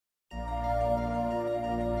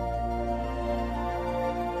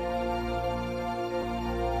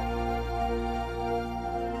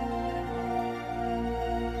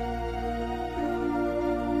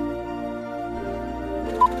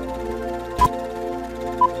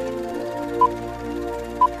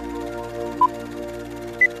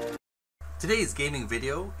Today's gaming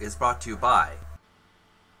video is brought to you by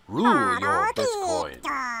Rule your Bitcoin.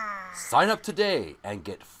 Sign up today and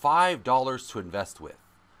get $5 to invest with.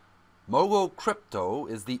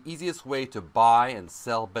 MogoCrypto is the easiest way to buy and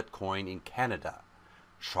sell Bitcoin in Canada.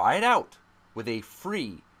 Try it out with a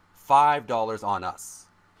free $5 on us.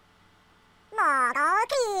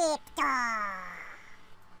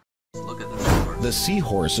 Look at this number. The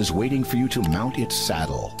seahorse is waiting for you to mount its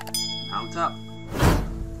saddle. Mount up.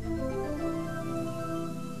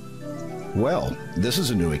 Well, this is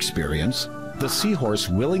a new experience. The seahorse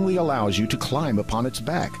willingly allows you to climb upon its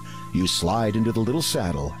back. You slide into the little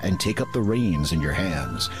saddle and take up the reins in your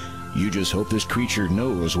hands. You just hope this creature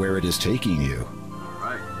knows where it is taking you.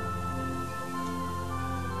 Alright.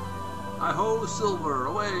 Hi-ho, Silver,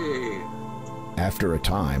 away! After a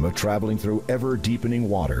time of traveling through ever-deepening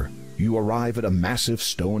water, you arrive at a massive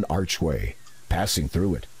stone archway. Passing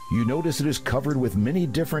through it, you notice it is covered with many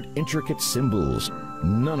different intricate symbols,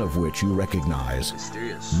 none of which you recognize.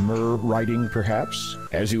 Mysterious. Mer writing, perhaps?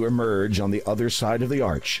 As you emerge on the other side of the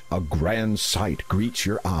arch, a grand sight greets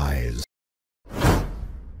your eyes.